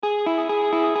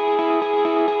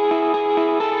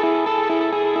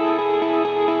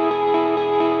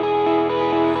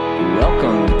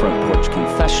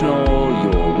Confessional,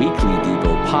 your weekly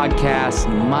Devo podcast.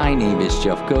 My name is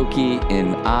Jeff Goki,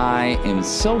 and I am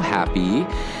so happy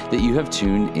that you have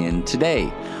tuned in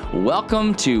today.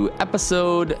 Welcome to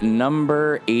episode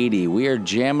number 80. We are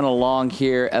jamming along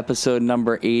here, episode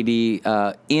number 80,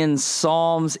 in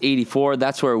Psalms 84.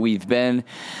 That's where we've been.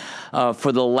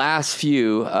 For the last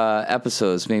few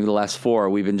episodes, maybe the last four,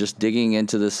 we've been just digging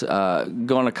into this,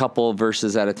 going a couple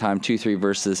verses at a time, 2-3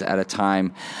 verses at a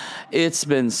time. It's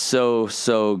been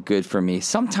so good for me.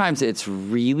 Sometimes it's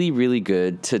really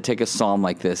good to take a psalm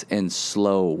like this and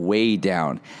slow way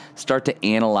down, start to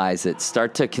analyze it,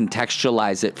 start to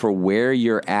contextualize it for where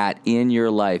you're at in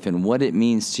your life and what it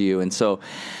means to you. And so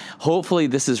hopefully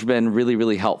this has been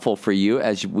really helpful for you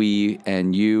as we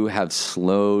and you have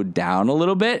slowed down a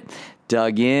little bit,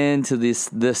 dug into this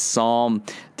psalm,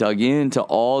 dug into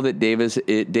all that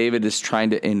David is trying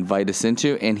to invite us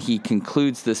into, and he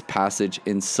concludes this passage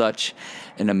in such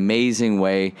an amazing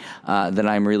way that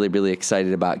I'm really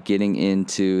excited about getting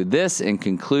into this and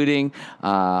concluding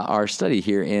our study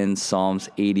here in Psalms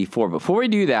 84. Before we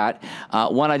do that,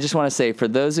 I just want to say, for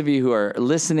those of you who are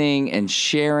listening and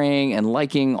sharing and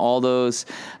liking all these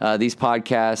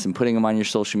podcasts and putting them on your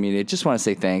social media, just want to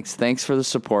say thanks. Thanks for the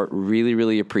support.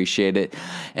 Really appreciate it.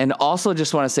 And also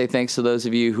just want to say thanks to those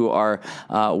of you who are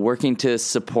working to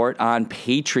support on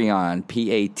Patreon,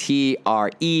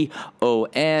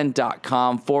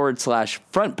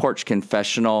 patreon.com/Front Porch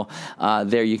Confessional.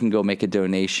 There you can go make a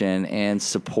donation and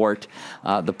support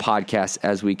the podcast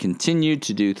as we continue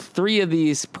to do 3 of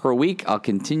these per week. I'll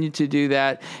continue to do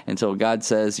that until God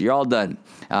says you're all done,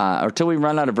 or till we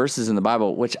run out of verses in the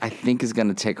Bible, which I think is going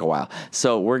to take a while.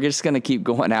 So we're just going to keep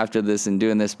going after this and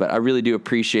doing this, but I really do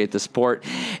appreciate the support.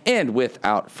 And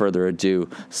without further ado,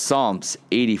 Psalms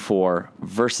 84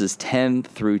 verses 10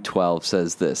 through 12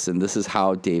 says this, and this is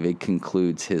how David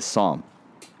concludes his psalm.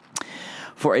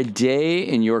 For a day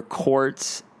in your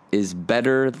courts is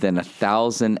better than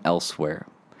 1,000 elsewhere.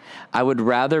 I would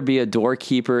rather be a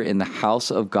doorkeeper in the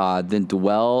house of God than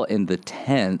dwell in the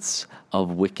tents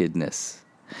of wickedness.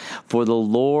 For the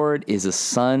Lord is a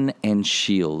sun and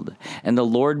shield, and the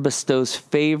Lord bestows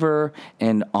favor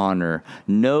and honor.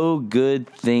 No good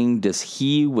thing does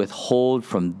he withhold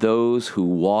from those who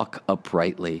walk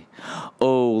uprightly.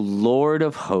 O Lord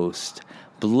of hosts,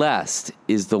 blessed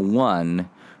is the one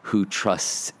who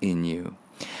trusts in you.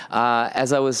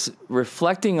 As I was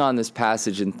reflecting on this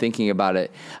passage and thinking about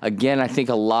it, again, I think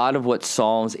a lot of what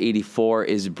Psalms 84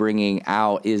 is bringing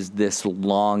out is this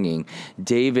longing.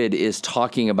 David is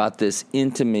talking about this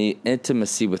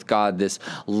intimacy with God, this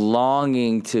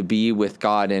longing to be with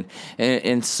God.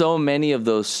 And so many of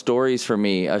those stories for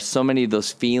me, so many of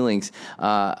those feelings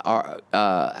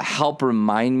help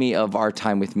remind me of our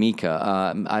time with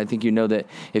Mika. I think you know that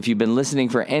if you've been listening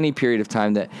for any period of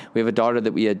time, that we have a daughter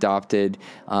that we adopted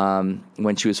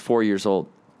when she was 4 years old.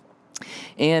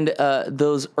 And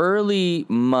those early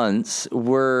months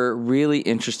were really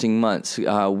interesting months. She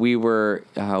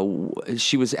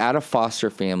was at a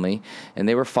foster family, and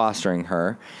they were fostering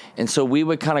her. And so we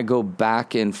would kind of go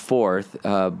back and forth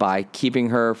by keeping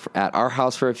her at our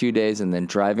house for a few days and then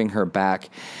driving her back.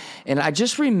 And I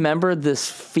just remember this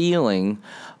feeling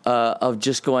of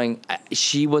just going,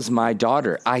 she was my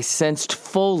daughter. I sensed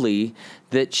fully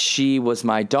that she was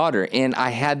my daughter. And I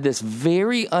had this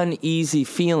very uneasy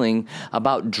feeling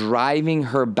about driving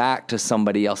her back to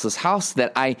somebody else's house,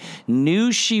 that I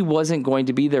knew she wasn't going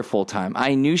to be there full time.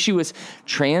 I knew she was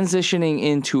transitioning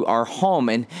into our home.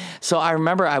 And so I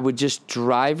remember I would just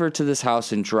drive her to this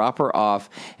house and drop her off.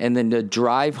 And then to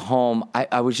drive home,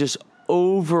 I was just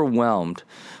overwhelmed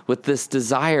with this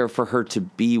desire for her to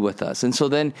be with us. And so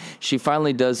then she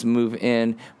finally does move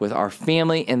in with our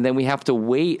family, and then we have to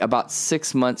wait about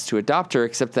 6 months to adopt her,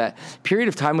 except that period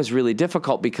of time was really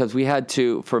difficult because we had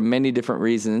to, for many different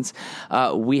reasons,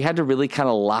 we had to really kind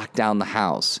of lock down the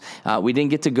house. We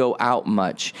didn't get to go out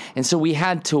much. And so we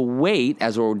had to wait,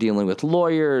 as we were dealing with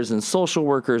lawyers and social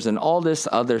workers and all this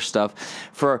other stuff,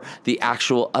 for the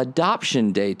actual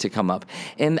adoption day to come up.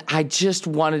 And I just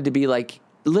wanted to be like,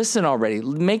 listen already,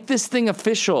 make this thing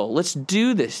official. Let's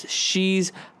do this.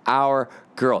 She's our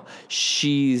girl.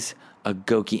 She's a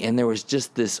Goki. And there was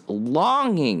just this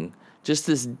longing, just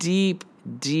this deep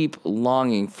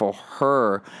longing for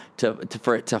her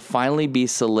for it to finally be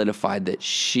solidified that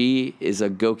she is a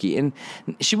Goki. And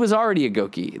she was already a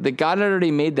Goki. That God had already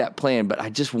made that plan, but I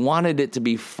just wanted it to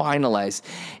be finalized.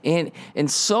 And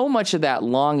so much of that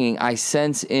longing I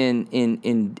sense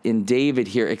in David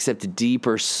here, except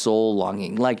deeper soul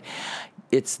longing. Like,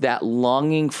 it's that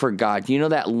longing for God. You know,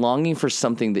 that longing for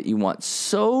something that you want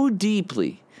so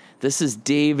deeply This is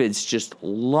David's just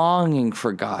longing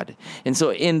for God. And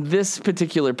so in this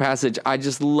particular passage, I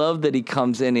just love that he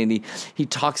comes in and he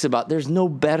talks about there's no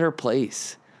better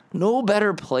place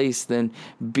than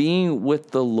being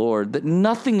with the Lord, that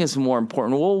nothing is more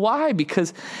important. Well, why?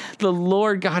 Because the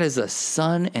Lord God is a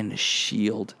sun and a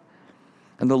shield.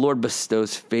 And the Lord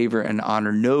bestows favor and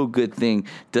honor. No good thing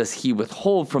does he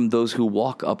withhold from those who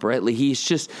walk uprightly. He's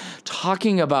just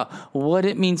talking about what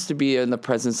it means to be in the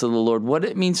presence of the Lord, what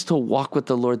it means to walk with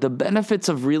the Lord, the benefits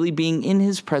of really being in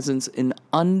his presence and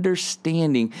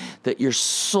understanding that your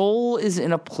soul is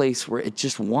in a place where it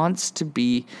just wants to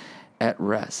be at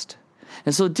rest.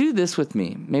 And so do this with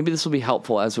me. Maybe this will be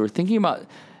helpful as we're thinking about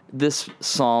this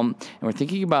psalm and we're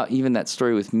thinking about even that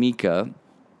story with Micah.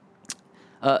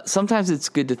 Sometimes it's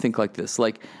good to think like this,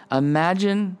 like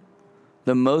imagine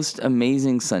the most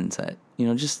amazing sunset,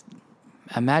 just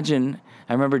imagine.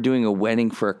 I remember doing a wedding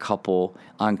for a couple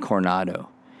on Coronado,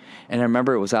 and I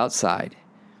remember it was outside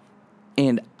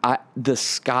and the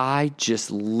sky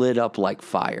just lit up like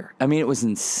fire. I mean, it was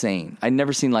insane. I'd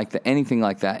never seen anything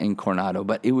like that in Coronado,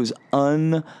 but it was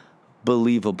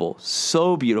unbelievable.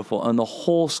 So beautiful. And the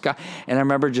whole sky. And I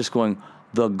remember just going,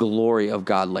 the glory of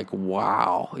God, like,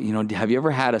 wow. Have you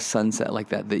ever had a sunset like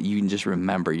that you can just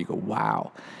remember? You go,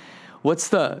 wow. What's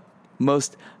the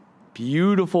most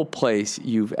beautiful place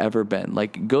you've ever been?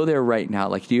 Like, go there right now.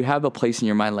 Like, do you have a place in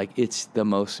your mind, like, it's the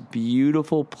most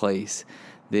beautiful place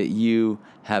that you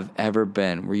have ever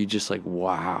been, where you just like,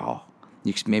 wow.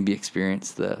 You maybe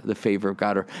experience the favor of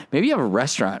God, or maybe you have a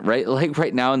restaurant, right? Like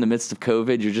right now in the midst of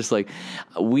COVID, you're just like,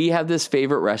 we have this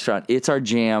favorite restaurant. It's our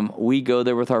jam. We go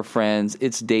there with our friends.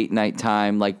 It's date night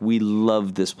time. Like, we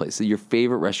love this place. So your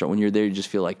favorite restaurant, when you're there, you just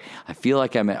feel like, I feel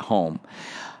like I'm at home.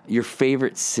 Your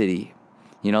favorite city.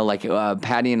 Like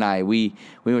Patty and I, we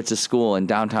went to school in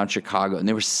downtown Chicago, and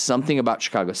there was something about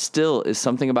Chicago, still is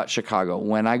something about Chicago.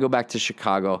 When I go back to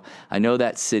Chicago, I know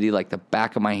that city like the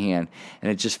back of my hand,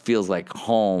 and it just feels like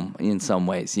home in some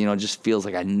ways. It just feels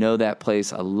like I know that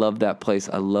place. I love that place.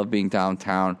 I love being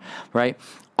downtown, right?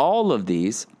 All of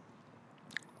these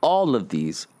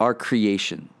are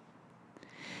creation.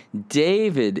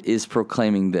 David is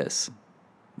proclaiming this.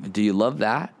 Do you love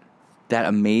that? That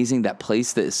amazing, that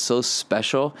place that is so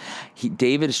special.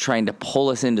 David is trying to pull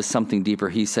us into something deeper.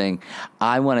 He's saying,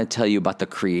 I want to tell you about the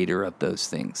creator of those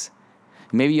things.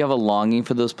 Maybe you have a longing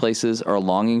for those places, or a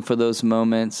longing for those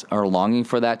moments, or a longing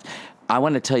for that. I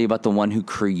want to tell you about the one who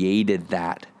created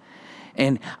that.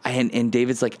 And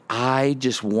David's like, I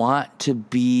just want to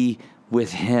be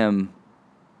with him.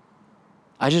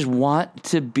 I just want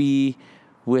to be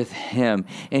with him.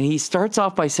 And he starts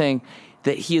off by saying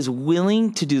that he is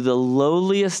willing to do the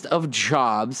lowliest of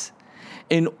jobs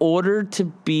in order to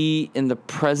be in the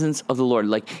presence of the Lord.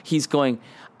 Like, he's going,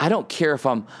 I don't care if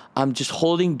I'm just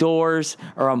holding doors,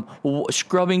 or I'm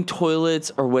scrubbing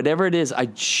toilets, or whatever it is. I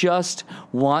just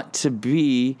want to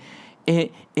be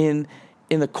in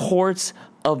the courts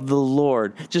of the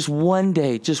Lord. Just one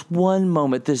day, just one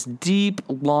moment, this deep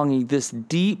longing, this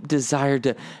deep desire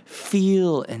to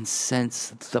feel and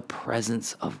sense the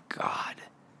presence of God.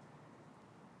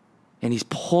 And he's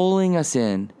pulling us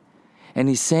in, and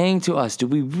he's saying to us, do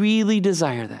we really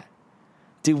desire that?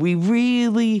 Do we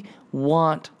really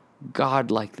want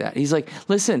God like that? He's like,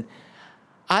 listen,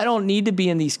 I don't need to be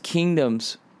in these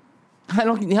kingdoms. I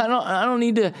don't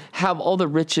need to have all the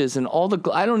riches and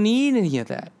I don't need any of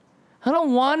that. I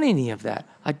don't want any of that.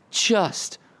 I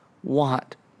just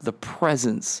want the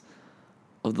presence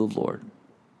of the Lord.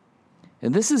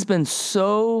 And this has been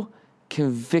so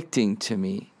convicting to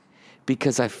me,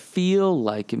 because I feel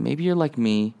like, and maybe you're like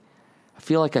me, I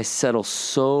feel like I settle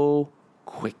so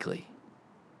quickly.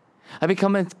 I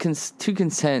become too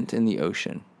content in the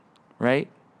ocean, right?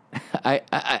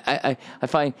 I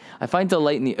find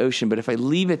delight in the ocean, but if I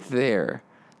leave it there,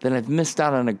 then I've missed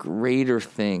out on a greater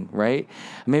thing, right?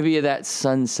 Maybe that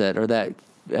sunset, or that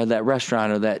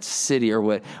restaurant, or that city, or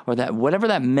whatever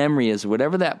that memory is,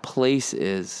 whatever that place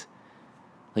is.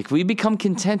 Like, we become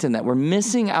content in that. We're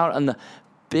missing out on the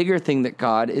bigger thing that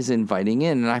God is inviting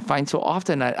in. And I find so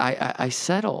often I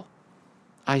settle.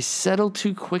 I settle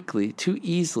too quickly, too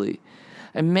easily.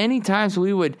 And many times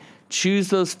we would choose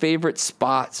those favorite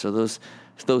spots, or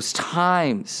those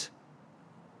times,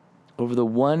 over the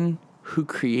one who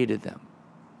created them.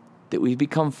 That we've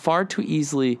become far too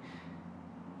easily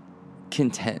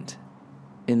content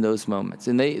in those moments.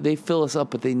 And they fill us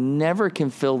up, but they never can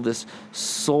fill this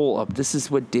soul up. This is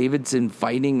what David's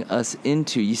inviting us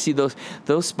into. You see, those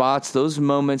spots, those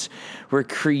moments were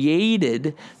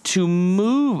created to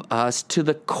move us to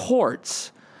the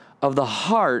courts of the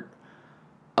heart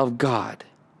of God.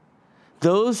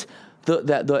 Those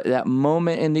that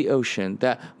moment in the ocean,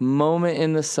 that moment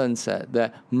in the sunset,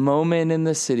 that moment in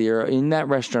the city or in that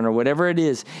restaurant or whatever it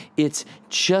is, it's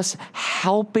just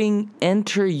helping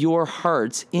enter your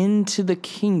hearts into the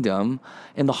kingdom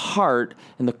and the heart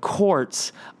and the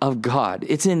courts of God.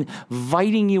 It's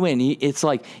inviting you in. It's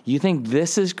like, you think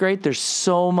this is great? There's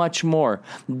so much more.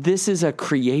 This is a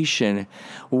creation.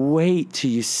 Wait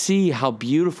till you see how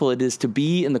beautiful it is to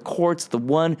be in the courts of the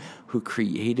one who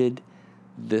created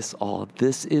this all.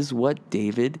 This is what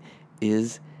David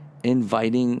is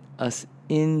inviting us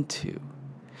into.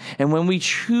 And when we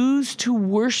choose to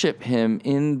worship him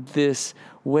in this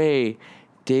way,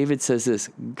 David says this: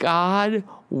 God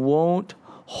won't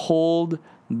hold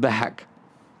back.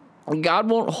 God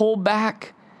won't hold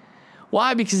back.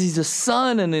 Why? Because he's a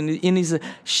son and he's a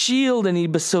shield, and he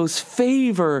bestows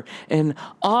favor and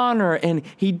honor, and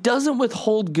he doesn't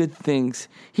withhold good things.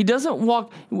 He doesn't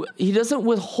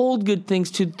withhold good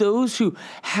things to those who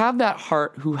have that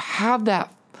heart, who have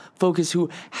that focus, who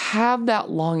have that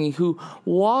longing, who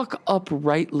walk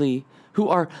uprightly, who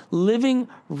are living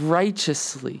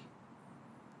righteously.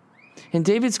 And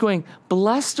David's going,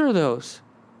 blessed are those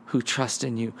who trust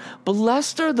in you.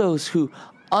 Blessed are those who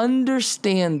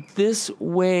understand this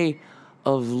way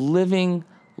of living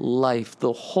life.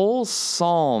 The whole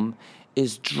psalm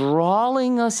is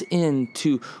drawing us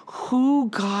into who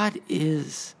God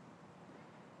is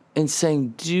and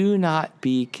saying, do not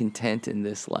be content in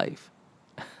this life.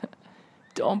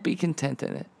 Don't be content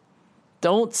in it.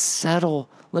 Don't settle.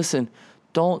 Listen,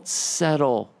 don't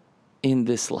settle in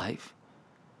this life.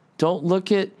 Don't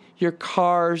look at your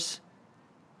cars.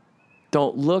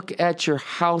 Don't look at your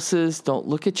houses. Don't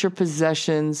look at your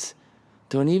possessions.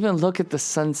 Don't even look at the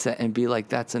sunset and be like,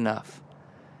 that's enough.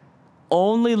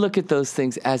 Only look at those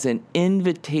things as an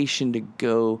invitation to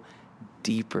go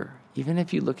deeper. Even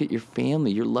if you look at your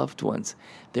family, your loved ones,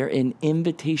 they're an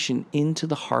invitation into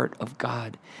the heart of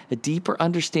God, a deeper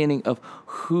understanding of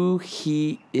who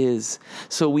he is.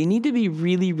 So we need to be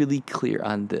really, really clear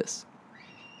on this.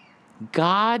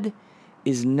 God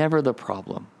is never the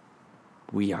problem.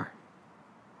 We are.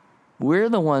 We're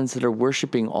the ones that are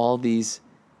worshiping all these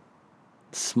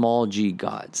small g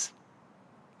gods,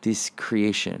 this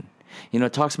creation.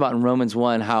 It talks about in Romans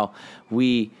 1 how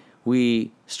we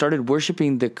started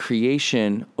worshiping the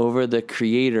creation over the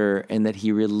creator, and that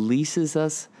he releases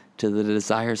us to the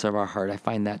desires of our heart. I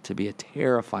find that to be a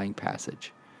terrifying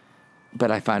passage, but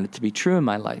I find it to be true in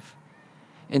my life.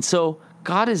 And so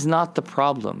God is not the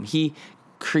problem. He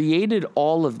created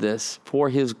all of this for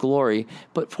his glory,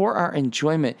 but for our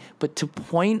enjoyment, but to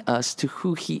point us to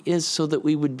who he is, so that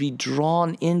we would be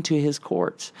drawn into his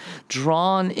courts,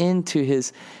 drawn into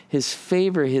his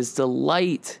favor, his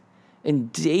delight.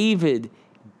 And David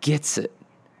gets it.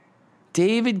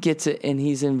 David gets it, and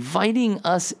he's inviting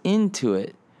us into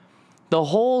it. The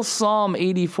whole Psalm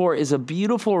 84 is a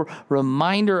beautiful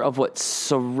reminder of what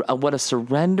a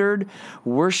surrendered,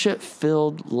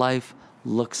 worship-filled life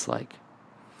looks like.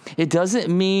 It doesn't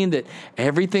mean that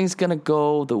everything's going to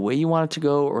go the way you want it to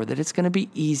go, or that it's going to be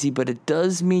easy, but it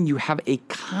does mean you have a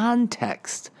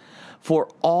context for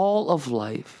all of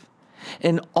life.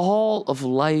 And all of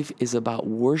life is about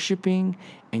worshiping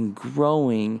and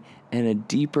growing in a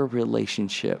deeper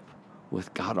relationship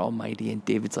with God Almighty. And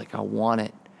David's like, I want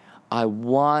it. I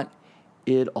want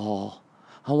it all.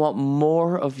 I want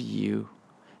more of you.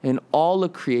 And all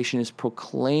of creation is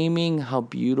proclaiming how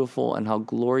beautiful and how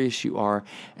glorious you are.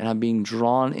 And I'm being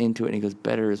drawn into it. And he goes,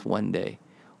 better is one day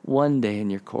in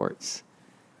your courts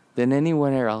than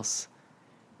anywhere else,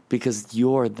 because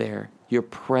you're there. Your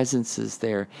presence is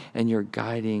there, and you're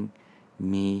guiding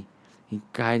me, and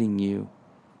guiding you.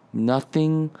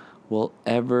 Nothing will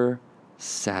ever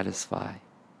satisfy.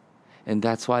 And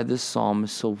that's why this psalm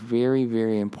is so very,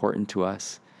 very important to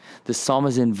us. The psalm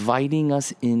is inviting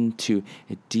us into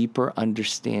a deeper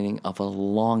understanding of a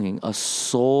longing, a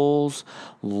soul's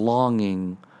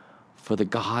longing for the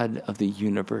God of the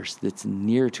universe that's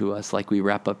near to us, like we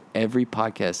wrap up every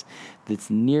podcast, that's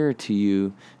nearer to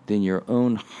you than your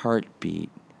own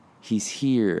heartbeat. He's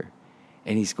here,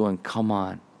 and he's going, come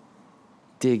on,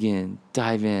 dig in,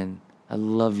 dive in. I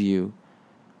love you.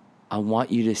 I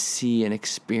want you to see and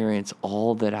experience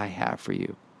all that I have for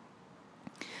you.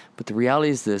 But the reality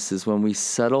is this, is when we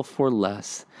settle for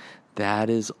less,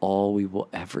 that is all we will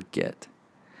ever get.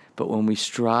 But when we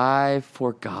strive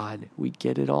for God, we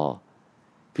get it all.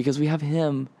 Because we have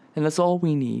him, and that's all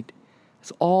we need.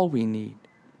 That's all we need.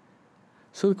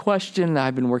 So the question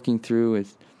I've been working through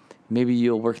is, maybe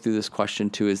you'll work through this question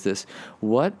too, is this: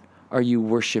 what are you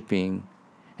worshiping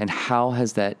And how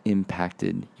has that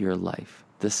impacted your life?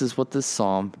 This is what the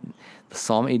Psalm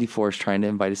 84 is trying to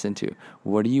invite us into.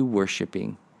 What are you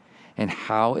worshiping? And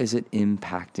how is it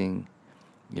impacting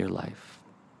your life?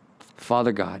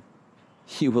 Father God,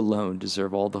 you alone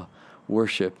deserve all the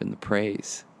worship and the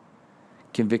praise.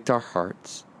 Convict our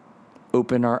hearts.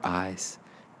 Open our eyes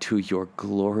to your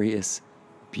glorious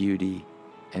beauty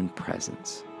and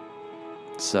presence.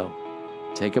 So,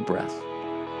 take a breath,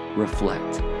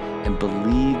 reflect, and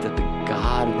believe that the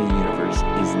God of the universe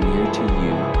is near to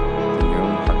you than your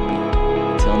own heartbeat.